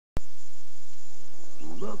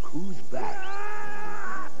look who's back.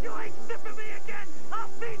 Ah! You ain't stiffing me again! I'll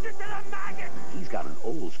feed you to the maggots! He's got an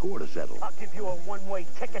old score to settle. I'll give you a one-way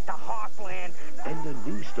ticket to Heartland. And a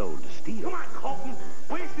new stone to steal. Come on, Colton.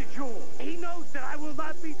 Where's the jewel? He knows that I will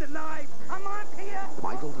not be denied. I'm on here.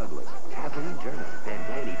 Michael Douglas, Kathleen Turner, and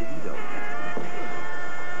Danny DeVito.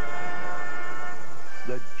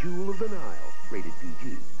 The Jewel of the Nile, rated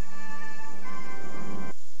PG.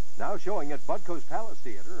 Now showing at Budco's Palace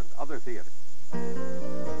Theater and other theaters.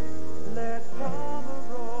 Let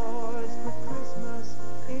Pomeroy's put Christmas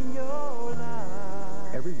in your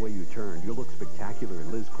life. Every way you turn, you'll look spectacular,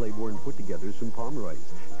 and Liz Claiborne put together some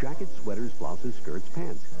Pomeroys. Jackets, sweaters, blouses, skirts,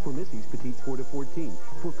 pants. For Missy's, petites 4 to 14.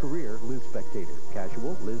 For career, Liz Spectator.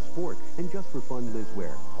 Casual, Liz Sport. And just for fun, Liz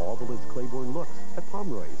Wear. All the Liz Claiborne looks at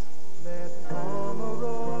Pomeroy's. Let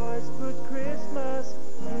Pomeroy's put Christmas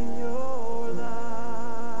in your life.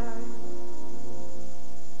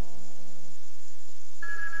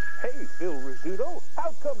 Hey, Phil Rizzuto,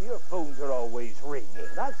 how come your phones are always ringing?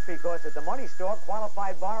 That's because at the money store,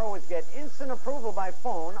 qualified borrowers get instant approval by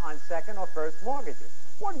phone on second or first mortgages.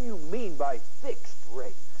 What do you mean by fixed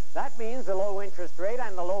rate? That means the low interest rate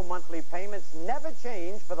and the low monthly payments never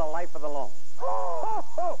change for the life of the loan.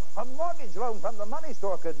 Oh, a mortgage loan from the money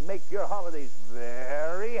store could make your holidays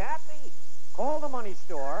very happy. Call the money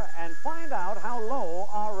store and find out how low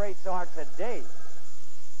our rates are today.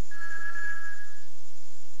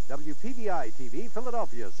 WPVI TV,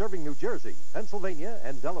 Philadelphia, serving New Jersey, Pennsylvania,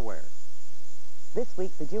 and Delaware. This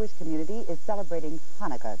week, the Jewish community is celebrating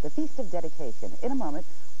Hanukkah, the Feast of Dedication. In a moment,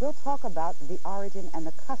 we'll talk about the origin and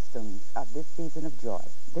the customs of this season of joy.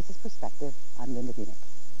 This is Perspective. I'm Linda Munich.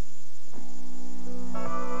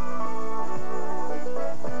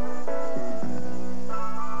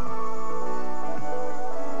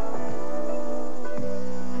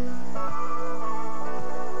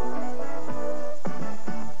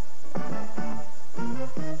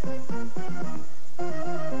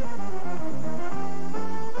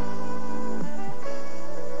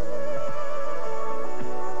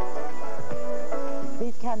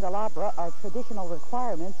 These candelabra are traditional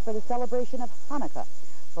requirements for the celebration of Hanukkah.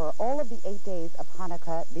 For all of the 8 days of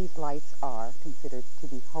Hanukkah, these lights are considered to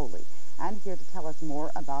be holy. And here to tell us more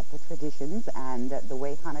about the traditions and the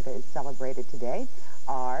way Hanukkah is celebrated today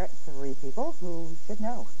are three people who should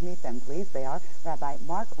know. Meet them, please. They are Rabbi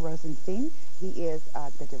Marc Rosenstein. He is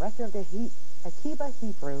the director of the Akiba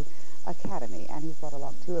Hebrew Academy, and he's brought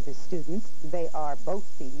along two of his students. They are both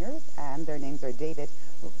seniors, and their names are David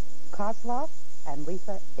Kosloff and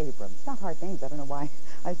Lisa Abrams. Not hard names. I don't know why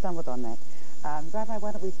I stumbled on that. Rabbi,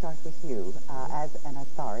 why don't we start with you as an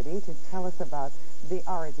authority to tell us about the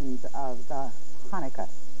origins of the Hanukkah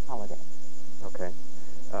holiday. Okay.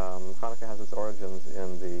 Hanukkah has its origins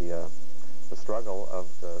in the struggle of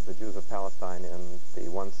the Jews of Palestine in the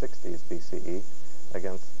 160s BCE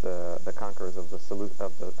against the conquerors of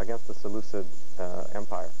against the Seleucid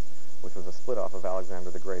Empire, which was a split off of Alexander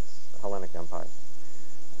the Great's Hellenic Empire.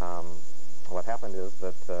 What happened is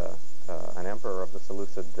that an emperor of the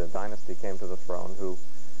Seleucid dynasty came to the throne who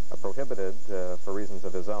prohibited, for reasons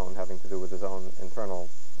of his own, having to do with his own internal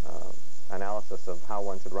analysis of how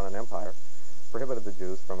one should run an empire, prohibited the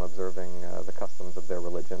Jews from observing the customs of their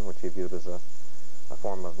religion, which he viewed as a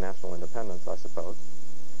form of national independence, I suppose.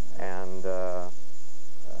 And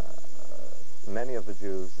many of the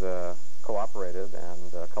Jews cooperated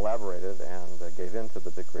and collaborated and gave in to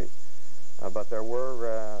the decree. But there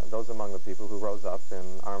were those among the people who rose up in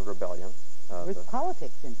armed rebellion. There's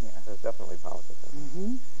politics in here. There's definitely politics in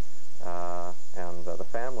here. And the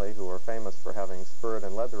family, who were famous for having spurred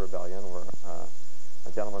and led the rebellion, were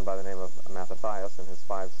a gentleman by the name of Mattathias and his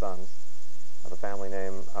 5 sons. The family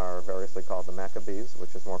name are variously called the Maccabees,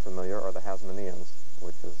 which is more familiar, or the Hasmoneans,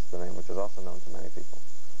 which is the name which is also known to many people.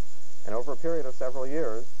 And over a period of several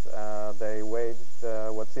years, they waged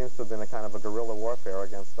what seems to have been a kind of a guerrilla warfare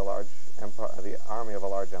against a large empire, the army of a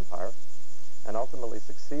large empire, and ultimately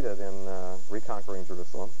succeeded in reconquering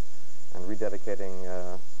Jerusalem and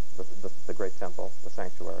rededicating the great temple, the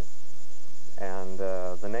sanctuary. And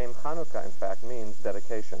the name Hanukkah, in fact, means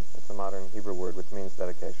dedication. It's a modern Hebrew word which means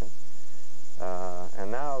dedication.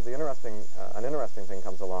 And now an interesting thing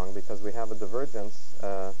comes along, because we have a divergence,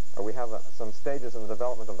 or we have some stages in the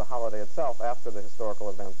development of the holiday itself after the historical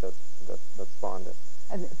event that spawned it.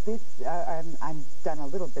 And this, I've done a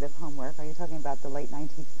little bit of homework. Are you talking about the late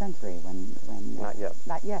 19th century when Not yet.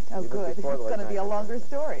 Not yet. Oh, good. It's going to be a longer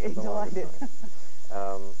story. Delighted.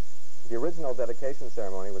 The original dedication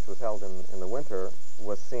ceremony, which was held in the winter,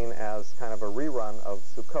 was seen as kind of a rerun of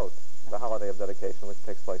Sukkot, the holiday of dedication, which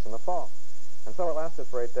takes place in the fall. And so it lasted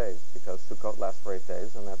for 8 days, because Sukkot lasts for 8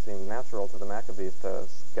 days, and that seemed natural to the Maccabees to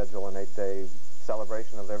schedule an 8-day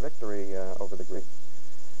celebration of their victory over the Greeks.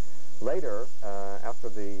 Later, after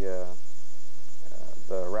the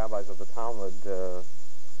rabbis of the Talmud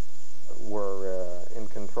were in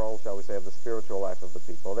control, shall we say, of the spiritual life of the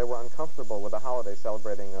people, they were uncomfortable with a holiday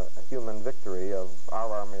celebrating a human victory of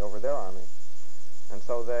our army over their army. And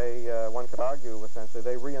so they, one could argue, essentially,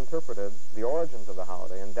 they reinterpreted the origins of the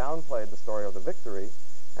holiday and downplayed the story of the victory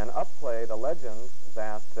and upplayed a legend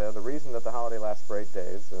that the reason that the holiday lasts for 8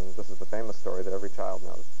 days, and this is the famous story that every child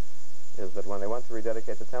knows, is that when they went to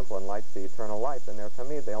rededicate the temple and light the eternal light in their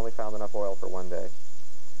tamid, they only found enough oil for 1 day,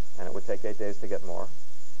 and it would take 8 days to get more.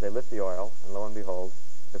 They lit the oil, and lo and behold,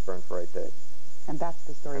 it burned for 8 days. And that's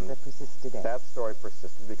the story that persists today. That story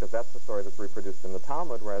persisted because that's the story that's reproduced in the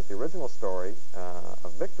Talmud, whereas the original story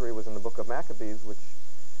of victory was in the book of Maccabees, which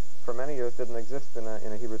for many years didn't exist in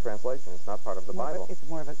a Hebrew translation. It's not part of the Bible. It's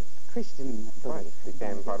more of a Christian belief. Right. It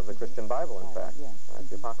became part of the Christian Bible, in fact. Yes. Right,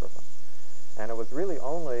 the Apocrypha. And it was really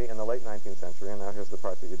only in the late 19th century, and now here's the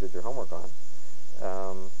part that you did your homework on,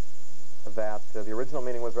 that the original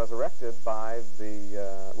meaning was resurrected by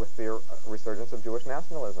with the resurgence of Jewish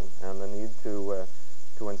nationalism and the need to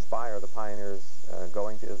inspire the pioneers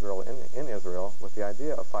going to Israel in Israel with the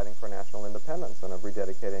idea of fighting for national independence and of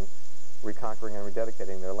reconquering and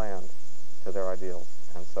rededicating their land to their ideals.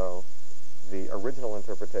 And so the original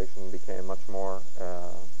interpretation became much more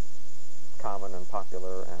common and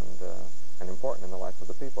popular and important in the life of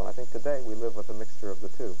the people. And I think today we live with a mixture of the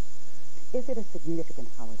two. Is it a significant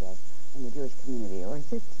holiday in the Jewish community, or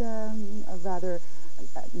is it a rather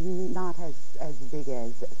not as big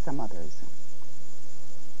as some others?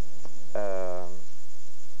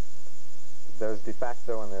 There's de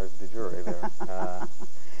facto and there's de jure there.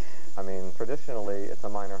 I mean, traditionally, it's a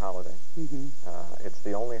minor holiday. Mm-hmm. It's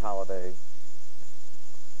the only holiday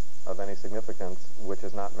of any significance which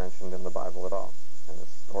is not mentioned in the Bible at all, and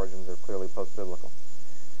its origins are clearly post-biblical.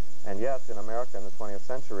 And yet, in America in the 20th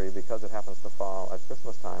century, because it happens to fall at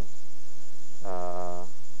Christmas time,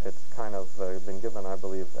 it's kind of been given, I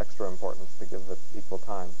believe, extra importance to give it equal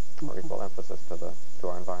time or equal emphasis to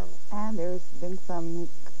our environment. And there's been some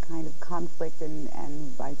kind of conflict,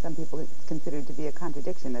 and by some people it's considered to be a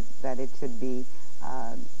contradiction that it should be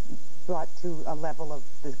brought to a level of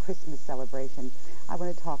the Christmas celebration. I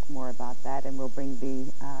want to talk more about that, and we'll bring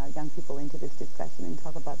the young people into this discussion and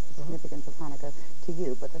talk about the significance of Hanukkah to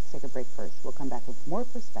you. But let's take a break first. We'll come back with more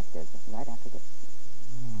perspective right after this.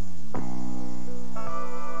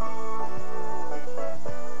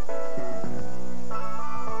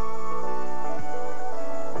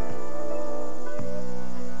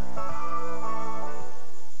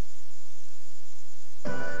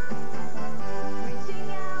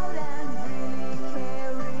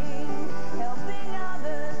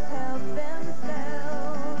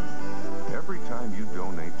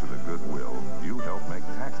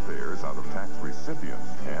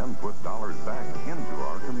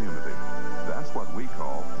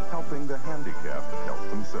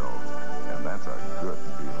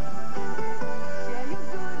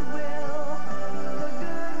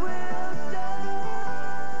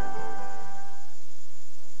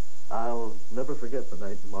 Never forget the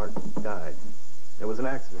night Mark died. There was an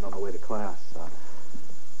accident on the way to class.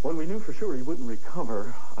 When we knew for sure he wouldn't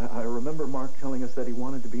recover, I remember Mark telling us that he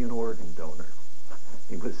wanted to be an organ donor.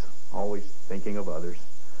 He was always thinking of others.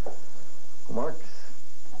 Well, Mark's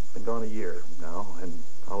been gone a year now, and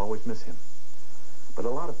I'll always miss him. But a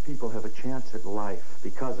lot of people have a chance at life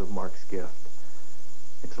because of Mark's gift.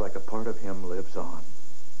 It's like a part of him lives on.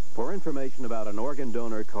 For information about an organ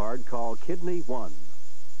donor card, call Kidney 1.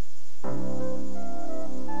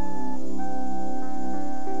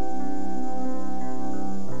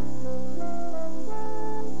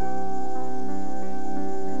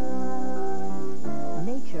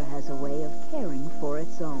 Nature has a way of caring for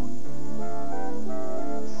its own.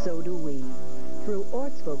 So do we. Through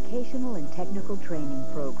Ort's vocational and technical training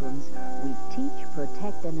programs, we teach,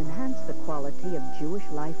 protect, and enhance the quality of Jewish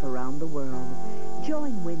life around the world.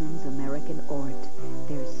 Join Women's American Ort.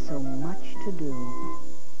 There's so much to do.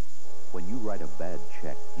 When you write a bad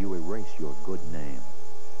check, you erase your good name.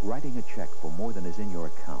 Writing a check for more than is in your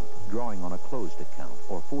account, drawing on a closed account,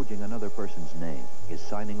 or forging another person's name is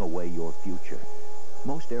signing away your future.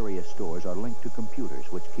 Most area stores are linked to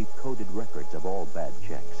computers which keep coded records of all bad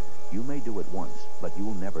checks. You may do it once, but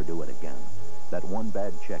you'll never do it again. That one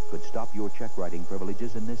bad check could stop your check writing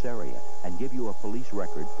privileges in this area and give you a police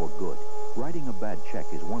record for good. Writing a bad check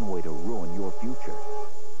is one way to ruin your future.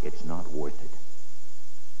 It's not worth it.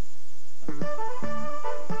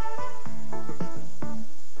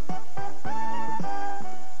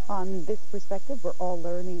 on this perspective, we're all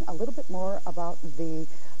learning a little bit more about the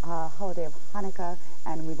holiday of Hanukkah,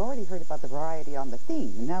 and we've already heard about the variety on the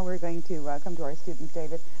theme. Now we're going to come to our students.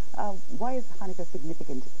 David, why is Hanukkah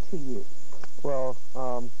significant to you? Well,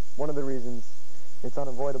 one of the reasons it's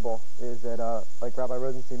unavoidable is that, like Rabbi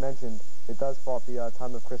Rosenstein mentioned, it does fall at the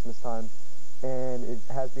time of Christmas time, and it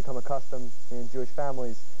has become a custom in Jewish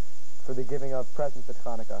families for the giving of presents at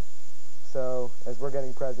Hanukkah. So as we're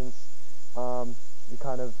getting presents, you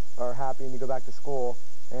kind of are happy and you go back to school,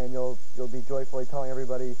 and you'll be joyfully telling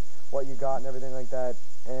everybody what you got and everything like that.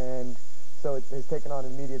 And so it has taken on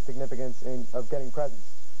immediate significance of getting presents.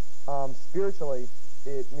 Spiritually,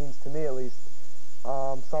 it means to me at least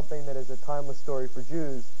something that is a timeless story for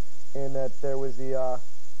Jews, in that there was the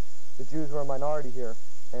Jews were a minority here,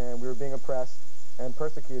 and we were being oppressed and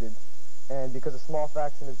persecuted, and because a small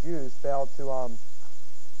fraction of Jews failed to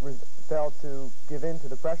give in to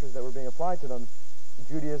the pressures that were being applied to them,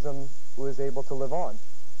 Judaism was able to live on.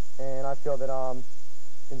 And I feel that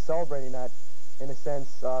in celebrating that, in a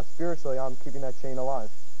sense, spiritually, I'm keeping that chain alive.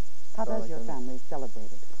 How does your family celebrate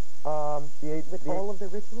it? With all of the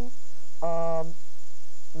rituals?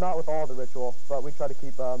 Not with all the ritual, but we try to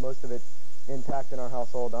keep most of it intact in our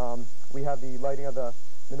household. We have the lighting of the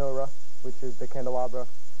menorah, which is the candelabra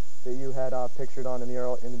that you had pictured on in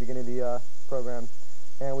the beginning of the program,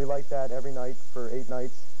 and we light that every night for 8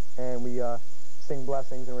 nights, and we sing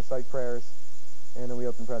blessings and recite prayers, and then we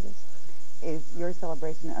open presents. Is your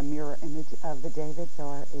celebration a mirror image of the Davids,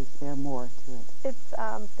 or is there more to it? It's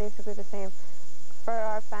basically the same. For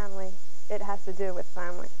our family, it has to do with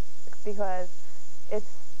family, because it's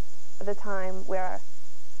the time where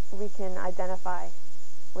we can identify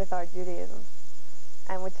with our Judaism,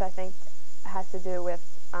 and which I think has to do with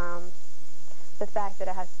the fact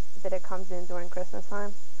that it comes in during Christmas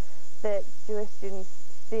time. That Jewish students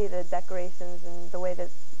see the decorations and the way that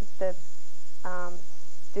the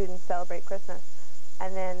students celebrate Christmas,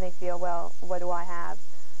 and then they feel, well, what do I have?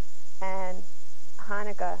 And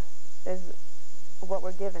Hanukkah is what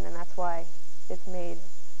we're given, and that's why it's made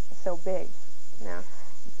so big now.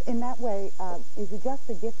 In that way, is it just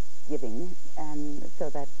the gift giving, and so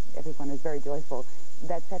that everyone is very joyful,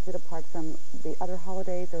 that sets it apart from the other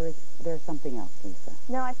holidays, or is there something else, Lisa?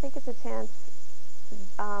 No, I think it's a chance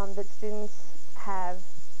that students have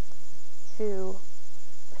to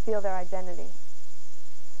feel their identity.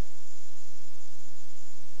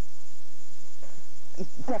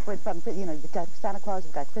 Separate from, you've got Santa Claus,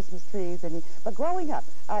 you've got Christmas trees, but growing up,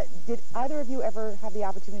 did either of you ever have the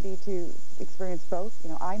opportunity to experience both?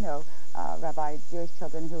 I know, Rabbi, Jewish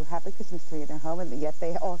children who have the Christmas tree in their home, and yet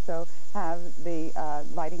they also have the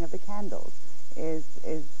lighting of the candles. Is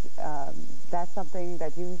that something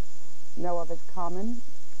that you know of as common?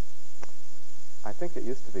 I think it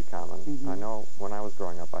used to be common. Mm-hmm. I know when I was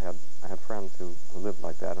growing up, I had friends who lived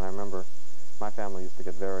like that, and I remember my family used to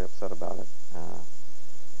get very upset about it.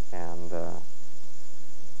 And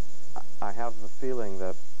I have the feeling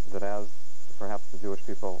that as perhaps the Jewish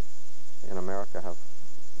people in America have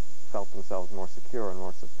felt themselves more secure and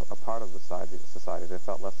more a part of the society, they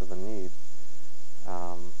felt less of a need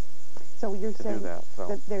so you're to saying do that. So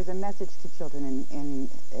that there's a message to children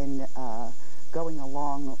in going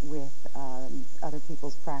along with other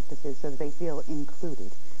people's practices so that they feel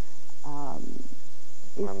included.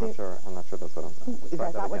 I'm not sure that's what I'm saying. Is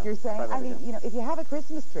that not what you're saying? I mean, if you have a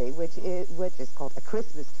Christmas tree, which is called a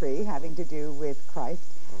Christmas tree, having to do with Christ,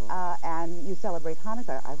 and you celebrate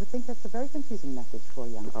Hanukkah, I would think that's a very confusing message for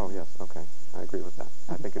young people. Oh, yes, okay. I agree with that.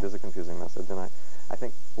 I think it is a confusing message, and I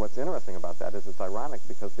think what's interesting about that is it's ironic,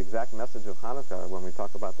 because the exact message of Hanukkah, when we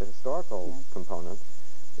talk about the historical component,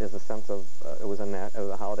 is a sense of, it was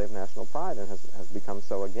a holiday of national pride, and has become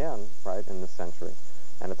so again, right, in this century.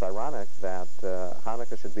 And it's ironic that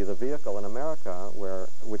Hanukkah should be the vehicle in America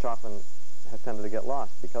which often has tended to get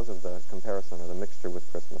lost because of the comparison or the mixture with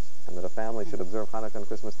Christmas, and that a family should observe Hanukkah and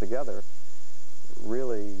Christmas together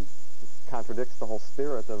really contradicts the whole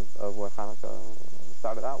spirit of what Hanukkah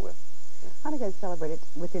started out with. Hanukkah is celebrated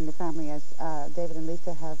within the family, as David and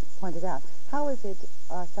Lisa have pointed out. How is it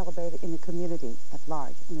celebrated in the community at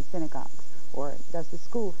large, in the synagogues? Or does the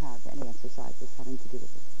school have any exercises having to do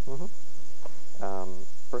with it? Mm-hmm.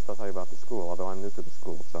 First, I'll tell you about the school, although I'm new to the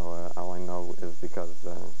school, so all I know is because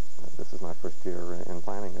this is my first year in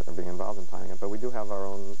planning it, or being involved in planning it. But we do have our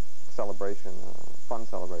own celebration, fun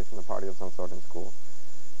celebration, a party of some sort in school,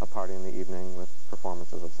 a party in the evening with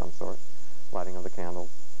performances of some sort, lighting of the candles.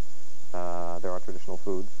 There are traditional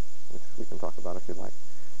foods, which we can talk about if you'd like.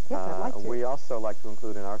 Yes, I'd like to. We also like to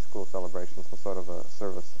include in our school celebrations some sort of a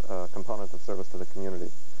service, component of service to the community.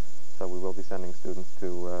 So we will be sending students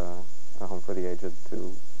to a home for the aged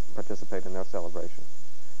to participate in their celebration.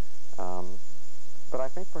 But I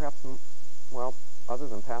think perhaps, well, other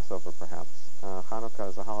than Passover perhaps, Hanukkah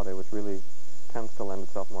is a holiday which really tends to lend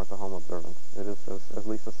itself more to home observance. It is, as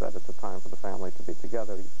Lisa said, it's a time for the family to be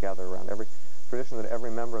together, gather around. Tradition that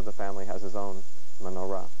every member of the family has his own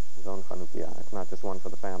menorah, his own Hanukkah. It's not just one for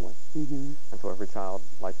the family. Mm-hmm. And so every child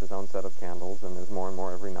lights his own set of candles, and there's more and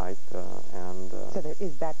more every night. So there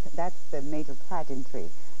is that's the major pageantry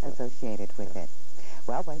associated with it.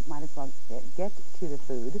 Well, we might as well get to the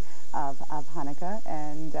food of Hanukkah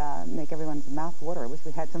and make everyone's mouth water. I wish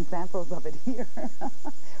we had some samples of it here.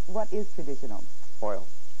 What is traditional? Oil.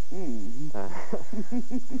 Mm.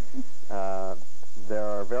 There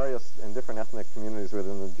are various, in different ethnic communities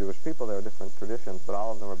within the Jewish people, there are different traditions, but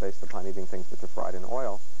all of them are based upon eating things which are fried in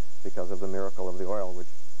oil because of the miracle of the oil, which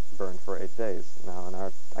burned for 8 days.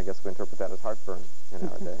 Now, I guess we interpret that as heartburn in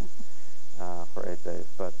our day for 8 days.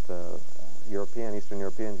 But Eastern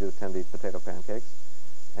European Jews tend to eat potato pancakes,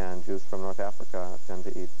 and Jews from North Africa tend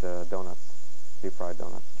to eat donuts, deep-fried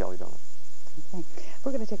donuts, jelly donuts. Okay.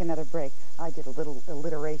 We're going to take another break. I did a little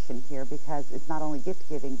alliteration here because it's not only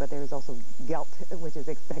gift-giving, but there is also gelt, which is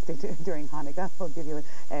expected during Hanukkah. We'll give you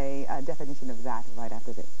a definition of that right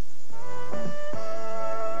after this.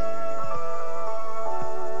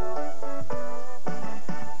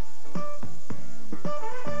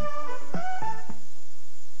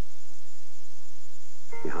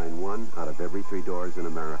 Behind 1 out of every 3 doors in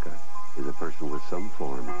America is a person with some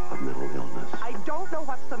form of mental illness. I don't know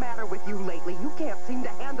what's the matter with you lately. You can't seem to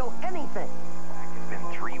handle anything. It's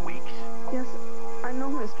been 3 weeks. Yes, I know,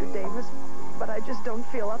 Mr. Davis, but I just don't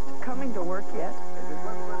feel up to coming to work yet.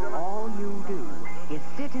 All you do is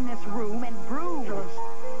sit in this room and brood. Just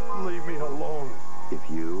leave me alone. If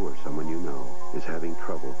you or someone you know is having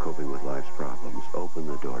trouble coping with life's problems, open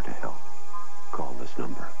the door to help. Call this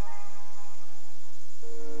number.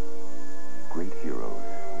 Great heroes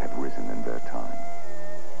have risen in their time.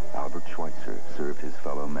 Albert Schweitzer served his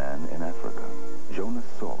fellow man in Africa. Jonas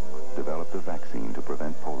Salk developed a vaccine to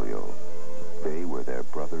prevent polio. They were their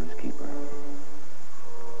brother's keeper.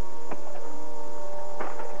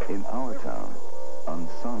 In our town,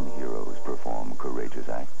 unsung heroes perform courageous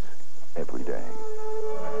acts every day.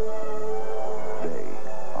 They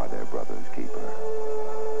are their brother's keeper.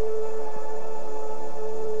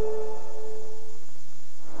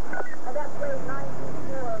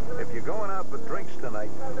 If you're going out for drinks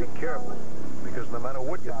tonight, be careful, because no matter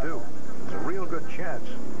what you do, there's a real good chance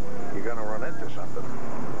you're going to run into something.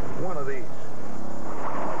 One of these.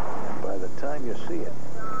 By the time you see it,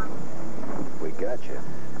 we got you.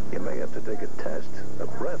 You may have to take a test, a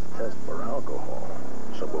breath test for alcohol.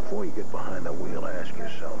 So before you get behind the wheel, ask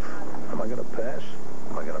yourself, am I going to pass?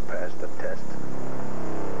 Am I going to pass the test?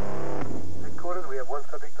 Recorded, we have 1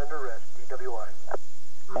 subject under arrest, DWI.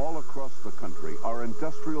 All across the country, our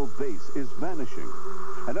industrial base is vanishing.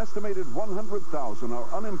 An estimated 100,000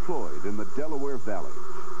 are unemployed in the Delaware Valley.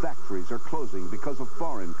 Factories are closing because of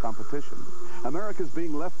foreign competition. America's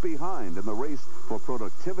being left behind in the race for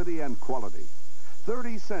productivity and quality.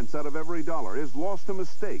 30 cents out of every dollar is lost to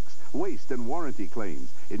mistakes, waste, and warranty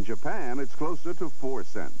claims. In Japan, it's closer to 4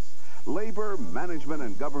 cents. Labor, management,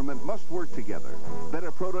 and government must work together.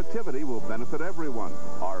 Better productivity will benefit everyone.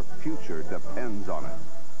 Our future depends on it.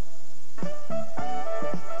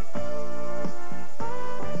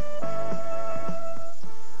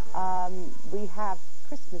 We have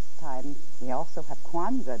Christmas time. We also have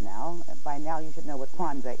Kwanzaa now. By now you should know what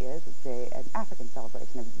Kwanzaa is. It's an African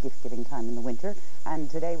celebration of gift-giving time in the winter. And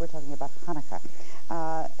today we're talking about Hanukkah.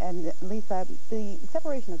 And Lisa, the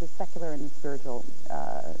separation of the secular and the spiritual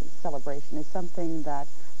celebration is something that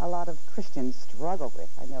a lot of Christians struggle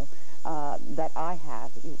with. I know that I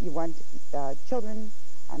have. You want children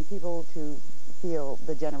and people to feel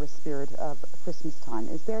the generous spirit of Christmas time.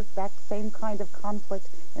 Is there that same kind of conflict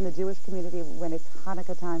in the Jewish community when it's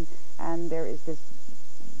Hanukkah time and there is this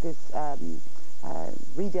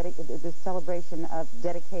celebration of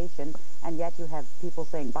dedication, and yet you have people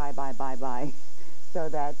saying bye, bye, bye, bye, so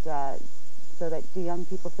that do young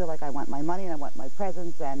people feel like I want my money and I want my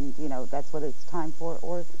presents and, you know, that's what it's time for,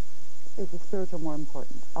 or is the spiritual more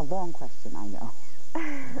important? A long question, I know.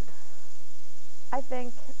 I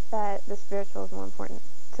think that the spiritual is more important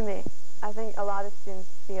to me. I think a lot of students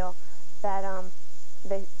feel that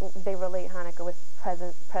they relate Hanukkah with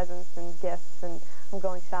presents and gifts and I'm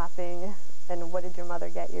going shopping and what did your mother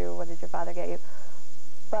get you, what did your father get you.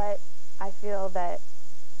 But I feel that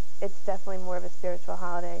it's definitely more of a spiritual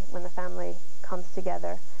holiday when the family comes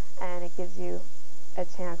together and it gives you a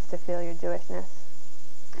chance to feel your Jewishness.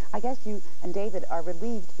 I guess you and David are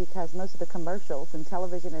relieved because most of the commercials in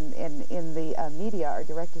television and in the media are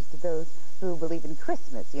directed to those who believe in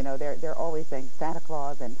Christmas. You know, they're always saying Santa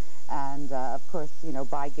Claus and of course, you know,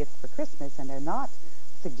 buy gifts for Christmas, and they're not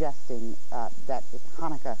suggesting that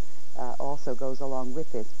Hanukkah also goes along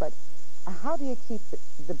with this. But how do you keep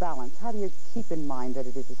the balance? How do you keep in mind that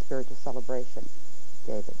it is a spiritual celebration,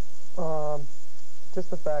 David? Just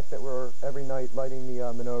the fact that we're every night lighting the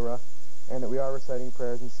menorah, and that we are reciting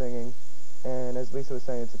prayers and singing. And as Lisa was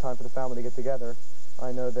saying, it's a time for the family to get together.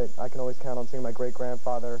 I know that I can always count on seeing my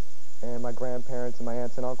great-grandfather and my grandparents and my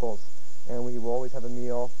aunts and uncles. And we will always have a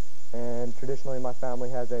meal. And traditionally, my family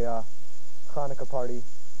has a Hanukkah party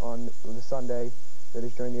on the Sunday that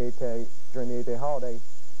is during the 8-day holiday.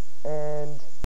 And